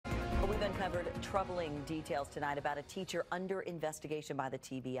covered troubling details tonight about a teacher under investigation by the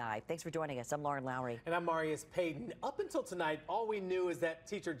TBI. Thanks for joining us. I'm Lauren Lowry. And I'm Marius Payton. Up until tonight, all we knew is that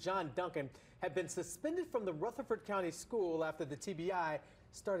teacher John Duncan had been suspended from the Rutherford County School after the TBI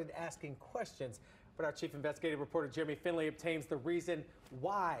started asking questions. But our chief investigative reporter Jeremy Finley obtains the reason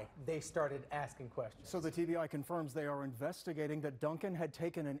why they started asking questions. So the TBI confirms they are investigating that Duncan had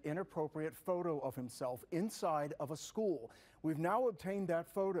taken an inappropriate photo of himself inside of a school. We've now obtained that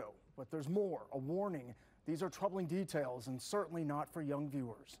photo, but there's more. A warning. These are troubling details and certainly not for young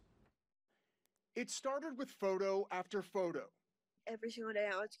viewers. It started with photo after photo. Every single day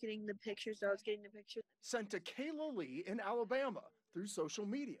I was getting the pictures. Sent to Kayla Lee in Alabama through social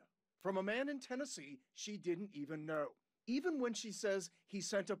media. From a man in Tennessee she didn't even know. Even when she says he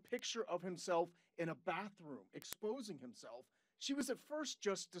sent a picture of himself in a bathroom exposing himself, she was at first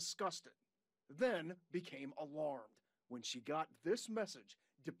just disgusted, then became alarmed when she got this message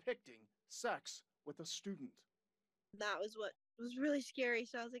depicting sex with a student. That was what was really scary.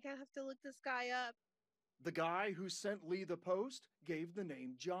 So I was like, I have to look this guy up. The guy who sent Lee the post gave the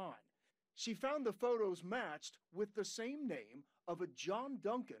name John. She found the photos matched with the same name of a John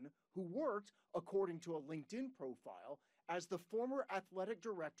Duncan who worked, according to a LinkedIn profile, as the former athletic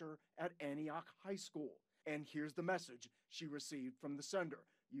director at Antioch High School. And here's the message she received from the sender.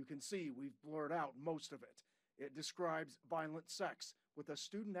 You can see we've blurred out most of it. It describes violent sex with a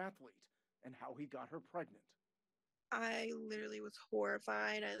student athlete and how he got her pregnant. I literally was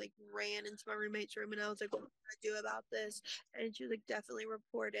horrified. I ran into my roommate's room and I was like, what do I do about this? And she was like, definitely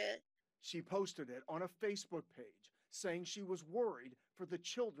report it. She posted it on a Facebook page, saying she was worried for the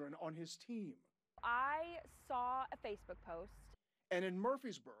children on his team. I saw a Facebook post. And in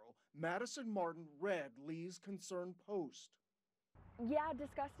Murfreesboro, Madison Martin read Lee's concerned post. Yeah,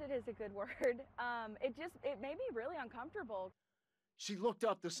 disgusted is a good word. It made me really uncomfortable. She looked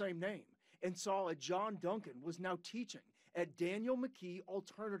up the same name and saw a John Duncan was now teaching at Daniel McKee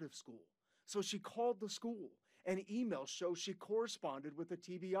Alternative School. So she called the school. An email shows she corresponded with the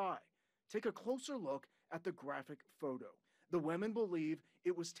TBI. Take a closer look at the graphic photo. The women believe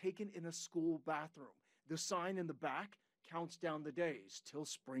it was taken in a school bathroom. The sign in the back counts down the days till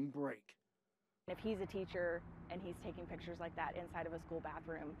spring break. If he's a teacher and he's taking pictures like that inside of a school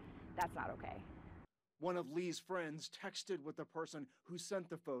bathroom, that's not okay. One of Lee's friends texted with the person who sent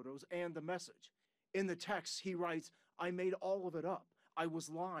the photos and the message. In the text, he writes, "I made all of it up. I was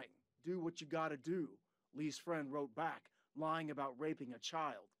lying. Do what you gotta do." Lee's friend wrote back, "Lying about raping a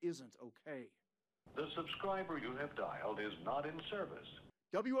child isn't okay." The subscriber you have dialed is not in service.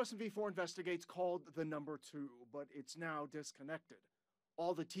 WSMV4 Investigates called the number 2, but it's now disconnected.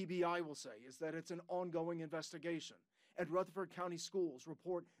 All the TBI will say is that it's an ongoing investigation, and Rutherford County Schools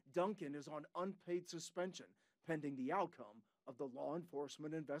report Duncan is on unpaid suspension pending the outcome of the law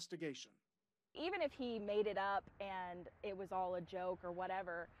enforcement investigation. Even if he made it up and it was all a joke or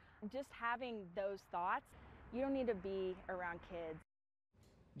whatever, just having those thoughts, you don't need to be around kids.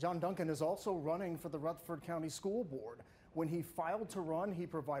 John Duncan is also running for the Rutherford County School Board. When he filed to run, he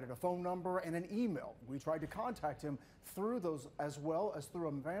provided a phone number and an email. We tried to contact him through those as well as through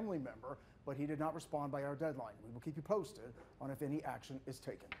a family member, but he did not respond by our deadline. We will keep you posted on if any action is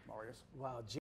taken. Marius. Wow.